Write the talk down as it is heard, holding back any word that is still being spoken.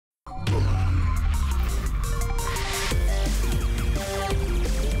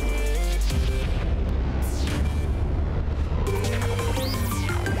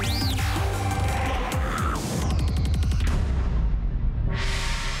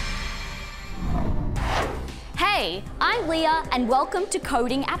Hey, I'm Leah and welcome to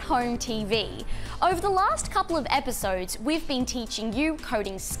Coding at Home TV. Over the last couple of episodes, we've been teaching you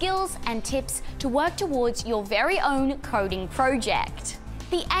coding skills and tips to work towards your very own coding project.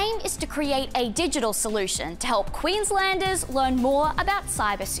 The aim is to create a digital solution to help Queenslanders learn more about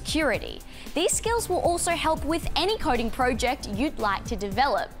cybersecurity. These skills will also help with any coding project you'd like to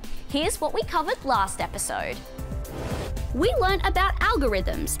develop. Here's what we covered last episode. We learned about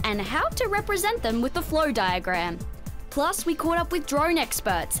algorithms and how to represent them with the flow diagram. Plus, we caught up with drone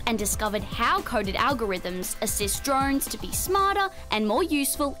experts and discovered how coded algorithms assist drones to be smarter and more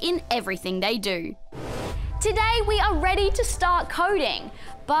useful in everything they do. Today, we are ready to start coding,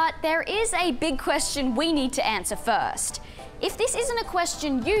 but there is a big question we need to answer first. If this isn't a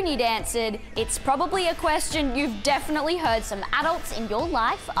question you need answered, it's probably a question you've definitely heard some adults in your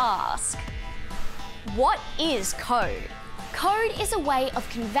life ask. What is code? Code is a way of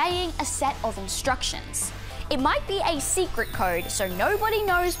conveying a set of instructions. It might be a secret code so nobody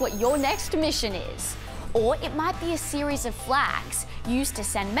knows what your next mission is. Or it might be a series of flags used to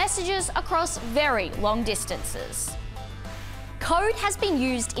send messages across very long distances. Code has been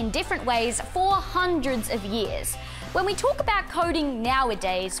used in different ways for hundreds of years. When we talk about coding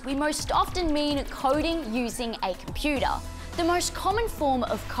nowadays, we most often mean coding using a computer. The most common form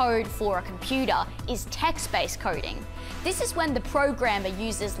of code for a computer is text-based coding. This is when the programmer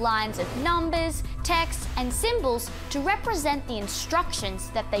uses lines of numbers, text, and symbols to represent the instructions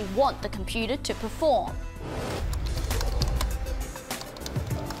that they want the computer to perform.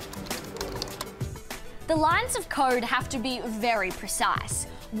 The lines of code have to be very precise.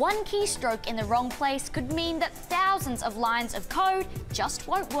 One keystroke in the wrong place could mean that thousands of lines of code just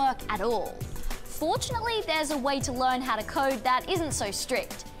won't work at all. Fortunately, there's a way to learn how to code that isn't so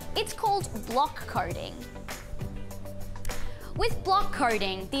strict. It's called block coding. With block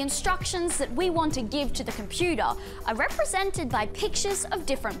coding, the instructions that we want to give to the computer are represented by pictures of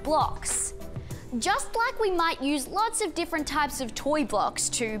different blocks. Just like we might use lots of different types of toy blocks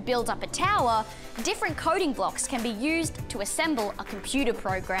to build up a tower, different coding blocks can be used to assemble a computer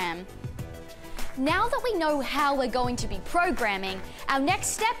program. Now that we know how we're going to be programming, our next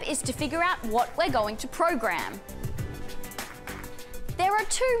step is to figure out what we're going to program. There are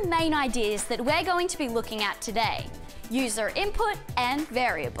two main ideas that we're going to be looking at today: user input and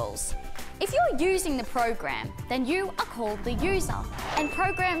variables. If you're using the program, then you are called the user, and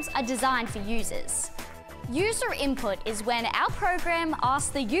programs are designed for users. User input is when our program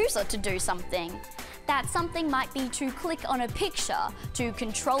asks the user to do something. That something might be to click on a picture, to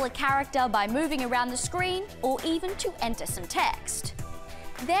control a character by moving around the screen, or even to enter some text.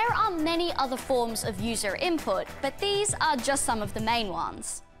 There are many other forms of user input, but these are just some of the main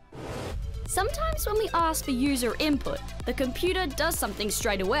ones. Sometimes when we ask for user input, the computer does something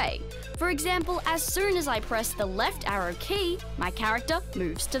straight away. For example, as soon as I press the left arrow key, my character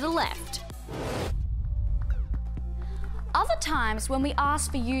moves to the left. Other times when we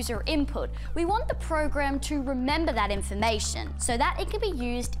ask for user input, we want the program to remember that information so that it can be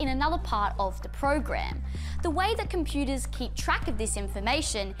used in another part of the program. The way that computers keep track of this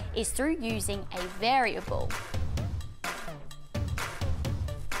information is through using a variable.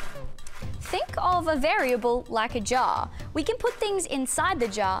 Think of a variable like a jar. We can put things inside the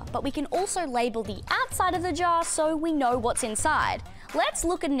jar, but we can also label the outside of the jar so we know what's inside. Let's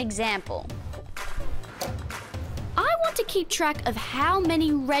look at an example. I want to keep track of how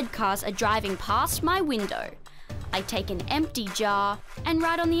many red cars are driving past my window. I take an empty jar and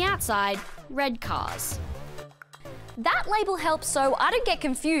write on the outside, red cars. That label helps so I don't get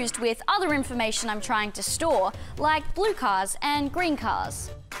confused with other information I'm trying to store, like blue cars and green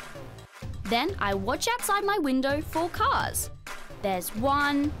cars. Then I watch outside my window for cars. There's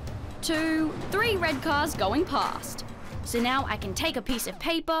 1, 2, 3 red cars going past. So now I can take a piece of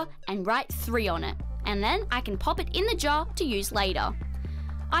paper and write 3 on it, and then I can pop it in the jar to use later.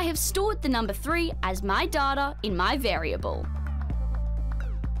 I have stored the number 3 as my data in my variable.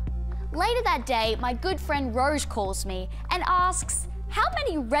 Later that day, my good friend Rose calls me and asks, "How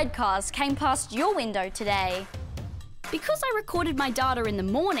many red cars came past your window today?" Because I recorded my data in the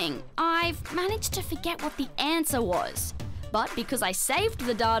morning, I've managed to forget what the answer was. But because I saved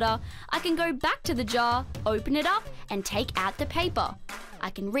the data, I can go back to the jar, open it up, and take out the paper. I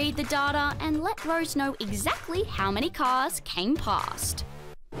can read the data and let Rose know exactly how many cars came past.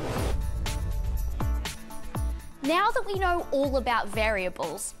 Now that we know all about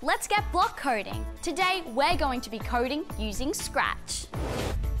variables, let's get block coding. Today, we're going to be coding using Scratch.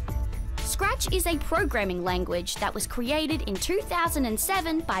 Scratch is a programming language that was created in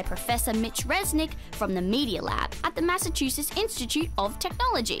 2007 by Professor Mitch Resnick from the Media Lab at the Massachusetts Institute of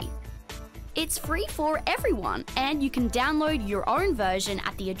Technology. It's free for everyone, and you can download your own version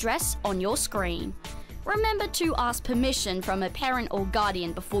at the address on your screen. Remember to ask permission from a parent or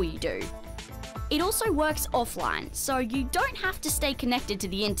guardian before you do. It also works offline, so you don't have to stay connected to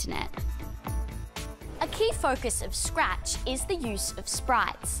the internet. A key focus of Scratch is the use of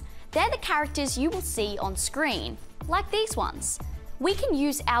sprites. They're the characters you will see on screen, like these ones. We can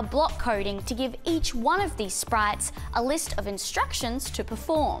use our block coding to give each one of these sprites a list of instructions to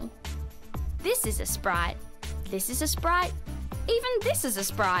perform. This is a sprite, this is a sprite, even this is a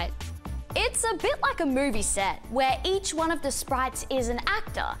sprite. It's a bit like a movie set, where each one of the sprites is an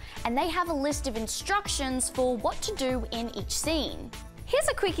actor, and they have a list of instructions for what to do in each scene. Here's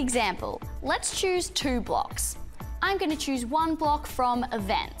a quick example. Let's choose 2 blocks. I'm going to choose one block from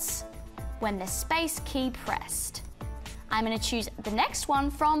Events, when the space key pressed. I'm going to choose the next one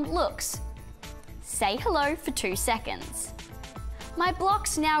from Looks, say hello for 2 seconds. My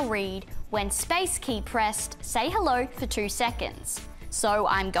blocks now read, when space key pressed, say hello for 2 seconds. So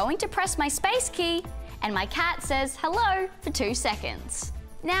I'm going to press my space key, and my cat says hello for 2 seconds.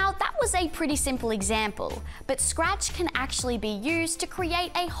 Now, that was a pretty simple example, but Scratch can actually be used to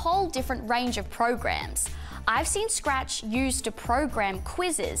create a whole different range of programs. I've seen Scratch used to program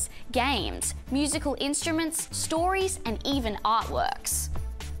quizzes, games, musical instruments, stories, and even artworks.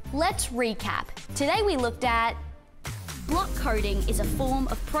 Let's recap. Today we looked at block coding is a form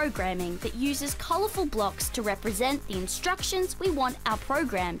of programming that uses colourful blocks to represent the instructions we want our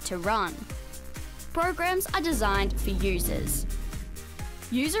program to run. Programs are designed for users.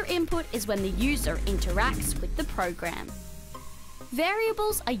 User input is when the user interacts with the program.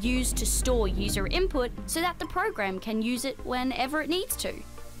 Variables are used to store user input so that the program can use it whenever it needs to.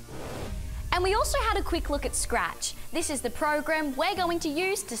 And we also had a quick look at Scratch. This is the program we're going to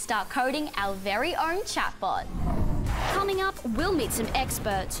use to start coding our very own chatbot. Coming up, we'll meet some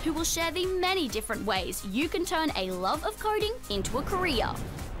experts who will share the many different ways you can turn a love of coding into a career.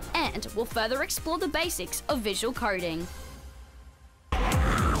 And we'll further explore the basics of visual coding.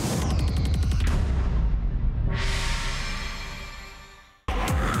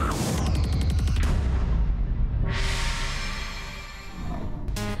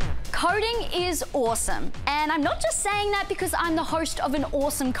 Coding is awesome, and I'm not just saying that because I'm the host of an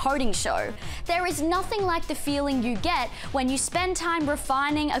awesome coding show. There is nothing like the feeling you get when you spend time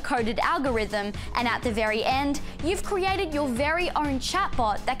refining a coded algorithm, and at the very end, you've created your very own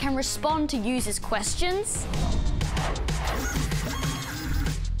chatbot that can respond to users' questions,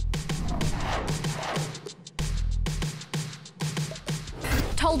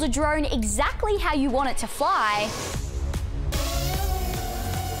 told a drone exactly how you want it to fly,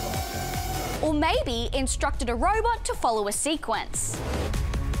 or maybe instructed a robot to follow a sequence.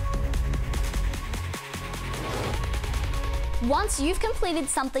 Once you've completed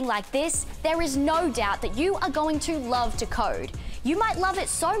something like this, there is no doubt that you are going to love to code. You might love it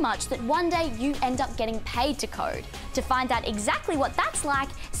so much that one day you end up getting paid to code. To find out exactly what that's like,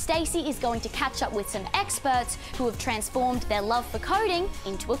 Stacey is going to catch up with some experts who have transformed their love for coding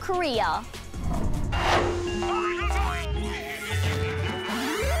into a career.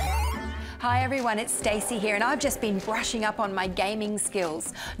 Hi everyone, it's Stacey here, and I've just been brushing up on my gaming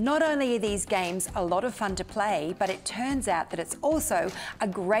skills. Not only are these games a lot of fun to play, but it turns out that it's also a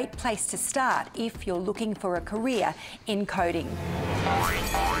great place to start if you're looking for a career in coding.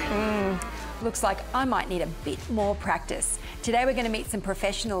 Looks like I might need a bit more practice. Today we're going to meet some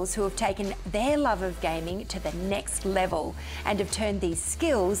professionals who have taken their love of gaming to the next level and have turned these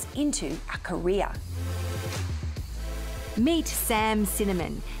skills into a career. Meet Sam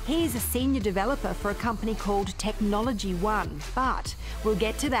Sinnamon. He's a senior developer for a company called Technology One, but we'll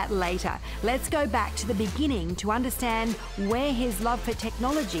get to that later. Let's go back to the beginning to understand where his love for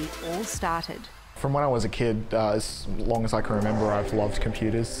technology all started. From when I was a kid, as long as I can remember, I've loved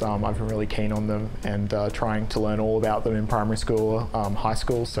computers. I've been really keen on them and trying to learn all about them in primary school, high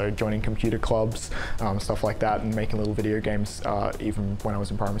school, so joining computer clubs, stuff like that, and making little video games even when I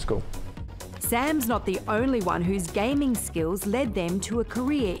was in primary school. Sam's not the only one whose gaming skills led them to a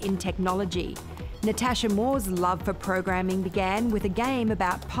career in technology. Natasha Moore's love for programming began with a game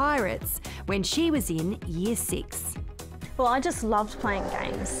about pirates when she was in Year 6. Well, I just loved playing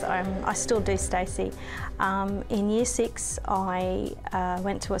games. I still do, Stacey. In Year 6, I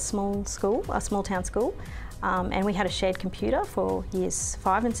went to a small town school, and we had a shared computer for Years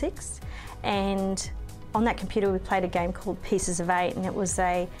 5 and 6. And on that computer, we played a game called Pieces of 8, and it was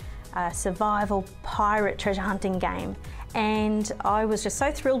a survival pirate treasure hunting game. And I was just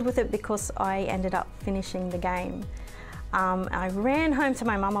so thrilled with it because I ended up finishing the game. I ran home to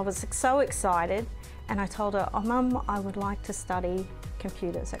my mum, I was so excited, and I told her, "Oh Mum, I would like to study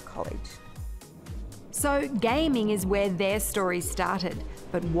computers at college." So gaming is where their story started,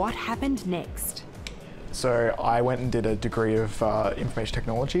 but what happened next? So I went and did a degree of information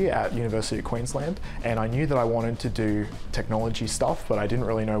technology at University of Queensland, and I knew that I wanted to do technology stuff, but I didn't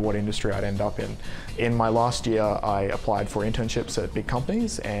really know what industry I'd end up in. In my last year, I applied for internships at big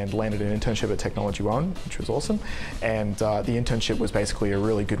companies and landed an internship at Technology One, which was awesome. And the internship was basically a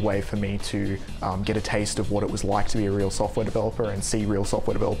really good way for me to get a taste of what it was like to be a real software developer and see real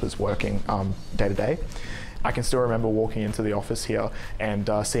software developers working day to day. I can still remember walking into the office here and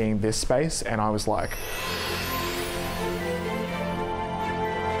seeing this space, and I was like,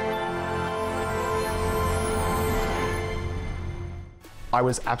 I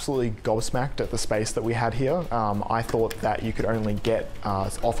was absolutely gobsmacked at the space that we had here. I thought that you could only get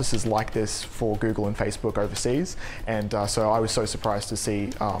offices like this for Google and Facebook overseas, and so I was so surprised to see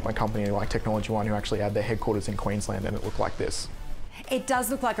a company like Technology One who actually had their headquarters in Queensland, and it looked like this. It does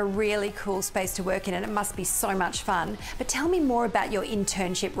look like a really cool space to work in, and it must be so much fun. But tell me more about your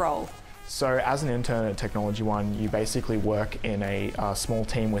internship role. So as an intern at Technology One, you basically work in a small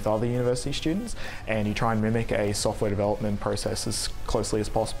team with other university students, and you try and mimic a software development process as closely as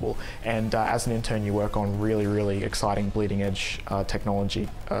possible. And as an intern, you work on really, really exciting bleeding edge technology.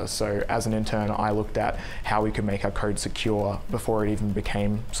 So as an intern, I looked at how we could make our code secure before it even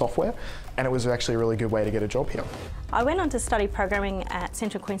became software. And it was actually a really good way to get a job here. I went on to study programming at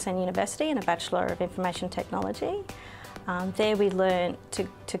Central Queensland University in a Bachelor of Information Technology. There we learned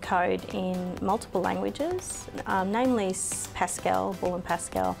to code in multiple languages, namely Pascal, Boolean and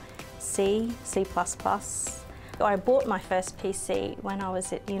Pascal, C, C++. I bought my first PC when I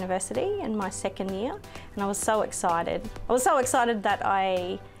was at university in my second year, and I was so excited. I was so excited that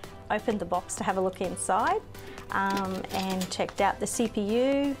I opened the box to have a look inside and checked out the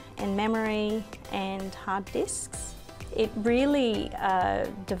CPU and memory and hard disks. It really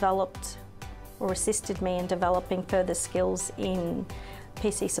developed or assisted me in developing further skills in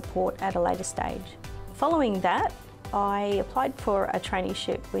PC support at a later stage. Following that, I applied for a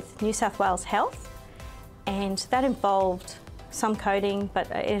traineeship with New South Wales Health, and that involved some coding, but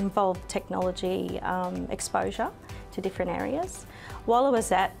it involved technology exposure to different areas. While I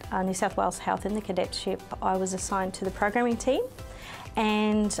was at New South Wales Health in the cadetship, I was assigned to the programming team,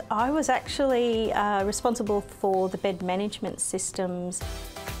 and I was actually responsible for the bed management systems.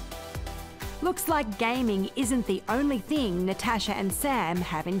 Looks like gaming isn't the only thing Natasha and Sam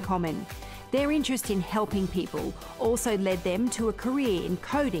have in common. Their interest in helping people also led them to a career in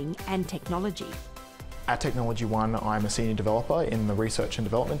coding and technology. At Technology One, I'm a senior developer in the research and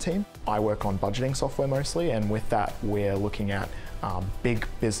development team. I work on budgeting software mostly, and with that we're looking at big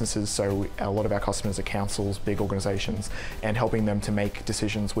businesses, so a lot of our customers are councils, big organisations, and helping them to make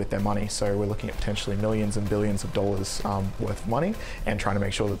decisions with their money. So we're looking at potentially millions and billions of dollars worth of money, and trying to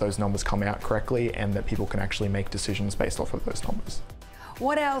make sure that those numbers come out correctly and that people can actually make decisions based off of those numbers.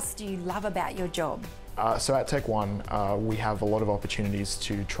 What else do you love about your job? So at Tech One, we have a lot of opportunities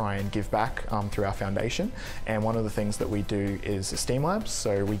to try and give back through our foundation, and one of the things that we do is STEAM labs.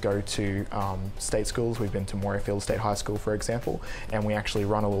 So we go to state schools. We've been to Morayfield State High School, for example, and we actually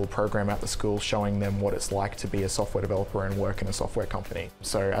run a little program at the school showing them what it's like to be a software developer and work in a software company.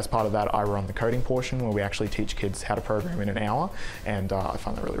 So as part of that, I run the coding portion where we actually teach kids how to program in an hour, and I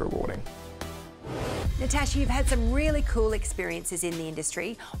find that really rewarding. Natasha, you've had some really cool experiences in the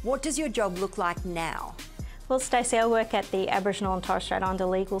industry. What does your job look like now? Well, Stacey, I work at the Aboriginal and Torres Strait Islander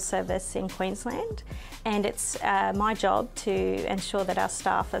Legal Service in Queensland, and it's my job to ensure that our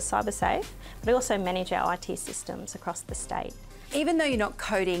staff are cyber safe, but I also manage our IT systems across the state. Even though you're not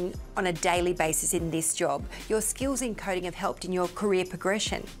coding on a daily basis in this job, your skills in coding have helped in your career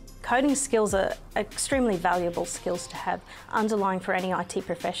progression. Coding skills are extremely valuable skills to have underlying for any IT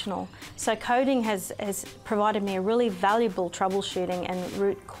professional. So coding has provided me a really valuable troubleshooting and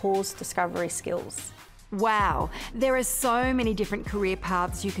root cause discovery skills. Wow, there are so many different career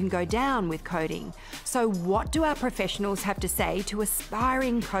paths you can go down with coding. So what do our professionals have to say to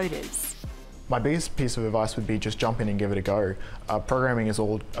aspiring coders? My biggest piece of advice would be just jump in and give it a go. Programming is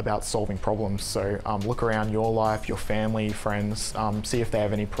all about solving problems, so look around your life, your family, friends, see if they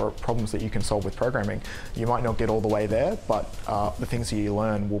have any problems that you can solve with programming. You might not get all the way there, but the things that you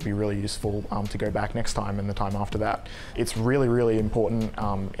learn will be really useful to go back next time and the time after that. It's really, really important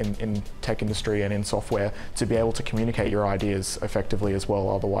in tech industry and in software to be able to communicate your ideas effectively as well.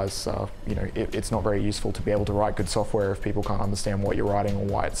 Otherwise, you know, it's not very useful to be able to write good software if people can't understand what you're writing or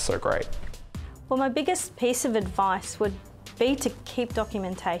why it's so great. Well, my biggest piece of advice would be to keep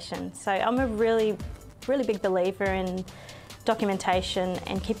documentation. So I'm a really big believer in documentation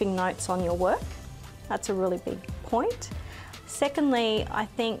and keeping notes on your work. That's a really big point. Secondly, I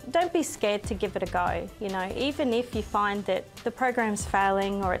think don't be scared to give it a go. You know, even if you find that the program's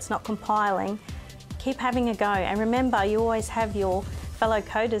failing or it's not compiling, keep having a go. And remember, you always have your fellow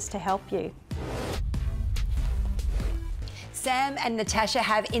coders to help you. Sam and Natasha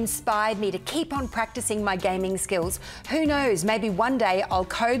have inspired me to keep on practicing my gaming skills. Who knows, maybe one day I'll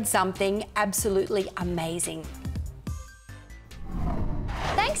code something absolutely amazing.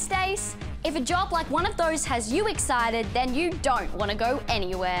 Thanks, Stace. If a job like one of those has you excited, then you don't want to go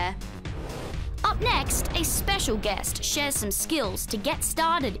anywhere. Up next, a special guest shares some skills to get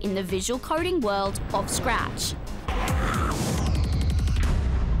started in the visual coding world of Scratch.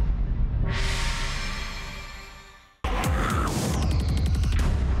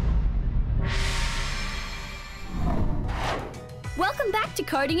 Welcome back to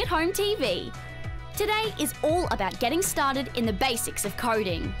Coding at Home TV. Today is all about getting started in the basics of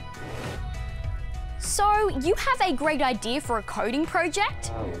coding. So, you have a great idea for a coding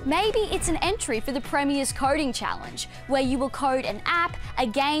project? Maybe it's an entry for the Premier's Coding Challenge, where you will code an app, a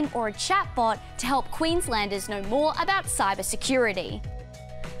game or a chatbot to help Queenslanders know more about cybersecurity.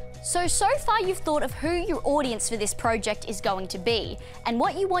 So far you've thought of who your audience for this project is going to be and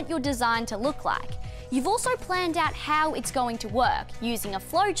what you want your design to look like. You've also planned out how it's going to work, using a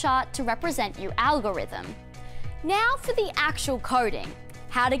flowchart to represent your algorithm. Now for the actual coding.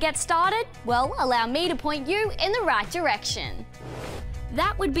 How to get started? Well, allow me to point you in the right direction.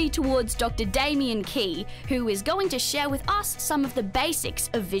 That would be towards Dr. Damien Kee, who is going to share with us some of the basics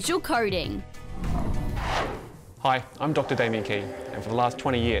of visual coding. Hi, I'm Dr. Damien Kee, and for the last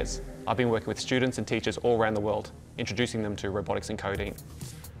 20 years, I've been working with students and teachers all around the world, introducing them to robotics and coding.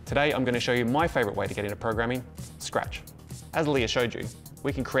 Today, I'm going to show you my favourite way to get into programming, Scratch. As Leah showed you,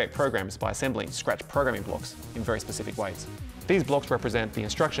 we can create programs by assembling Scratch programming blocks in very specific ways. These blocks represent the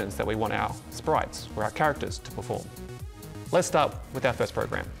instructions that we want our sprites or our characters to perform. Let's start with our first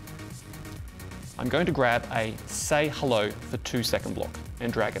program. I'm going to grab a say hello for 2-second block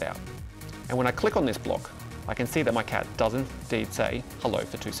and drag it out. And when I click on this block, I can see that my cat doesn't indeed say hello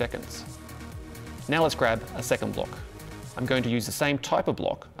for 2 seconds. Now let's grab a second block. I'm going to use the same type of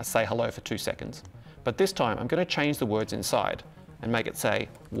block, a say hello for 2 seconds, but this time I'm going to change the words inside and make it say,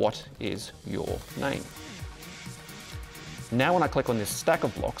 what is your name? Now when I click on this stack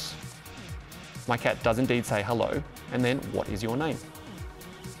of blocks, my cat does indeed say hello, and then what is your name?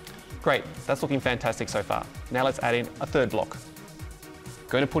 Great, that's looking fantastic so far. Now let's add in a third block.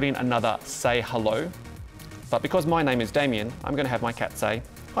 Going to put in another say hello, but because my name is Damien, I'm going to have my cat say,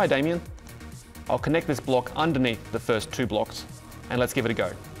 hi Damien. I'll connect this block underneath the first 2 blocks, and let's give it a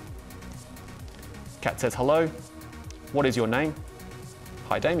go. Cat says hello. What is your name?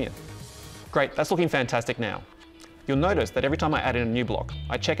 Hi Damien. Great, that's looking fantastic now. You'll notice that every time I add in a new block,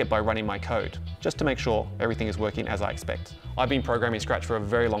 I check it by running my code, just to make sure everything is working as I expect. I've been programming Scratch for a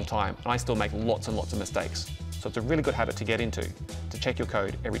very long time, and I still make lots and lots of mistakes. So it's a really good habit to get into, to check your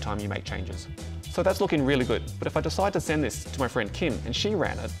code every time you make changes. So that's looking really good, but if I decide to send this to my friend Kim and she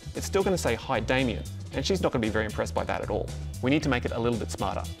ran it, it's still going to say hi Damien, and she's not going to be very impressed by that at all. We need to make it a little bit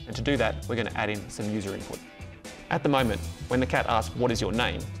smarter, and to do that, we're going to add in some user input. At the moment, when the cat asks what is your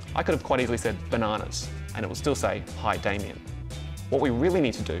name, I could have quite easily said bananas, and it will still say hi Damien. What we really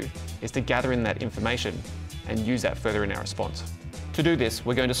need to do is to gather in that information and use that further in our response. To do this,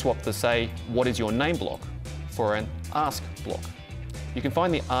 we're going to swap the say what is your name block for an ask block. You can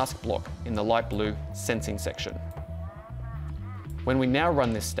find the ask block in the light blue sensing section. When we now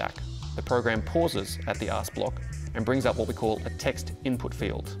run this stack, the program pauses at the ask block and brings up what we call a text input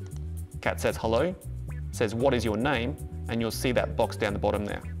field. Cat says hello, says what is your name, and you'll see that box down the bottom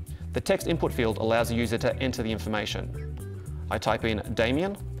there. The text input field allows the user to enter the information. I type in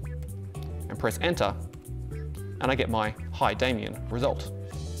Damien and press enter, and I get my hi Damien result.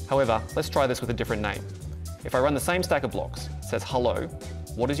 However, let's try this with a different name. If I run the same stack of blocks, it says hello,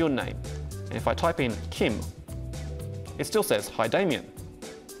 what is your name? And if I type in Kim, it still says hi Damien.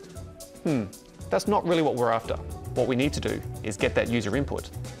 That's not really what we're after. What we need to do is get that user input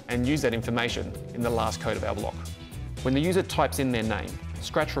and use that information in the last code of our block. When the user types in their name,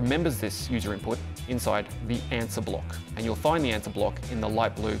 Scratch remembers this user input inside the answer block, and you'll find the answer block in the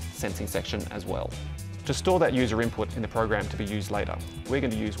light blue sensing section as well. To store that user input in the program to be used later, we're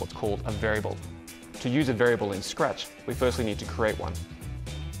going to use what's called a variable. To use a variable in Scratch, we firstly need to create one.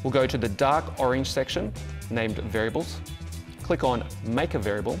 We'll go to the dark orange section named Variables, click on Make a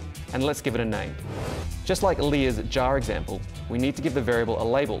Variable, and let's give it a name. Just like Leah's jar example, we need to give the variable a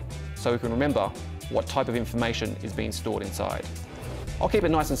label so we can remember what type of information is being stored inside. I'll keep it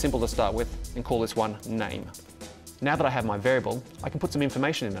nice and simple to start with and call this one Name. Now that I have my variable, I can put some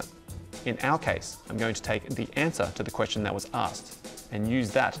information in it. In our case, I'm going to take the answer to the question that was asked and use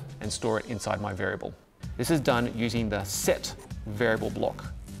that and store it inside my variable. This is done using the set variable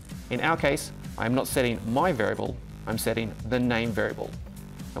block. In our case, I'm not setting my variable, I'm setting the name variable.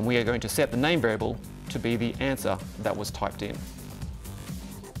 And we are going to set the name variable to be the answer that was typed in.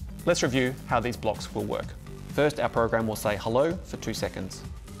 Let's review how these blocks will work. First, our program will say hello for 2 seconds.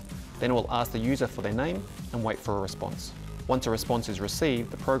 Then we'll ask the user for their name and wait for a response. Once a response is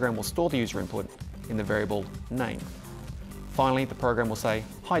received, the program will store the user input in the variable name. Finally, the program will say,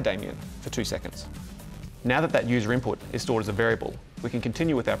 "Hi Damien," for 2 seconds. Now that user input is stored as a variable, we can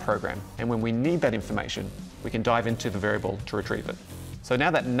continue with our program, and when we need that information, we can dive into the variable to retrieve it. So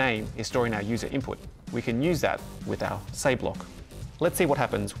now that name is storing our user input, we can use that with our say block. Let's see what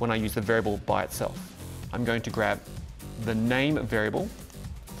happens when I use the variable by itself. I'm going to grab the name variable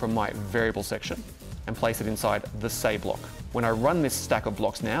from my variable section and place it inside the say block. When I run this stack of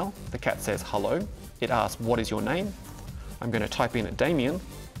blocks now, the cat says hello. It asks, "What is your name?" I'm going to type in Damien,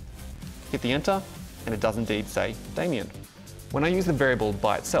 hit the enter, and it does indeed say Damien. When I use the variable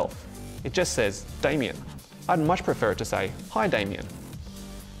by itself, it just says Damien. I'd much prefer it to say, "Hi Damien."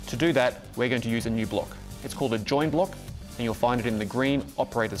 To do that, we're going to use a new block. It's called a join block, and you'll find it in the green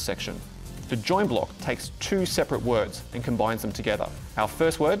operators section. The join block takes 2 separate words and combines them together. Our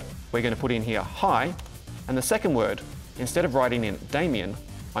first word, we're going to put in here hi, and the second word, instead of writing in Damien,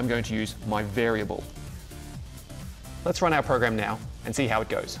 I'm going to use my variable. Let's run our program now and see how it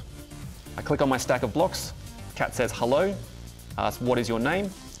goes. I click on my stack of blocks, cat says hello, asks what is your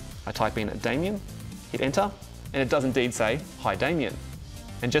name, I type in Damien, hit enter, and it does indeed say hi Damien.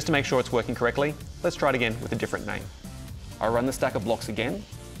 And just to make sure it's working correctly, let's try it again with a different name. I run the stack of blocks again,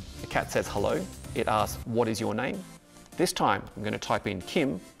 the cat says hello, it asks what is your name. This time I'm going to type in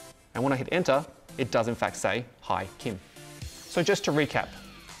Kim, and when I hit enter, it does in fact say hi Kim. So just to recap,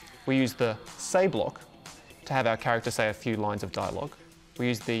 we use the say block to have our character say a few lines of dialogue. We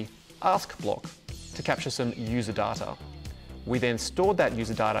use the ask block to capture some user data. We then stored that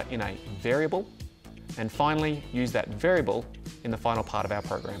user data in a variable, and finally use that variable in the final part of our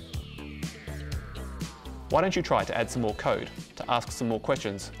program. Why don't you try to add some more code to ask some more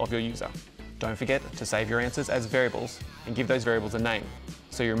questions of your user? Don't forget to save your answers as variables and give those variables a name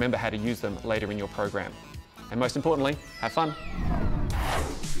so you remember how to use them later in your program. And most importantly, have fun.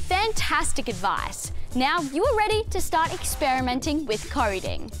 Fantastic advice. Now you are ready to start experimenting with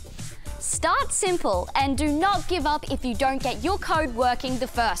coding. Start simple and do not give up if you don't get your code working the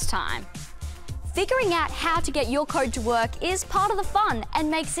first time. Figuring out how to get your code to work is part of the fun and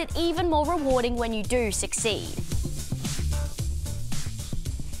makes it even more rewarding when you do succeed.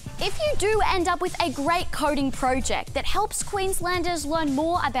 If you do end up with a great coding project that helps Queenslanders learn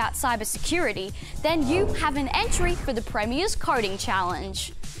more about cybersecurity, then you have an entry for the Premier's Coding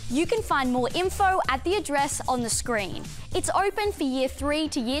Challenge. You can find more info at the address on the screen. It's open for Year 3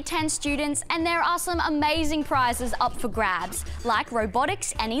 to Year 10 students, and there are some amazing prizes up for grabs, like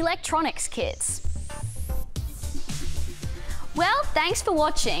robotics and electronics kits. Well, thanks for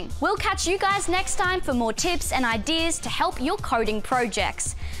watching. We'll catch you guys next time for more tips and ideas to help your coding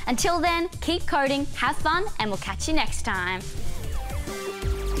projects. Until then, keep coding, have fun, and we'll catch you next time.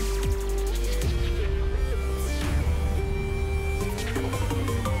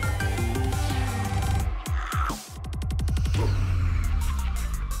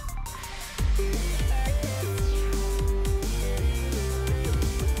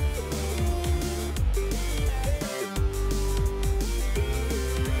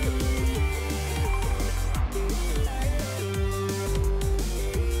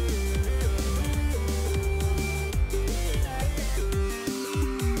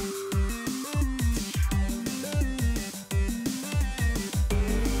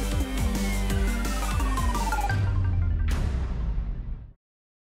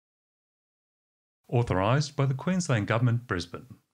 Authorised by the Queensland Government, Brisbane.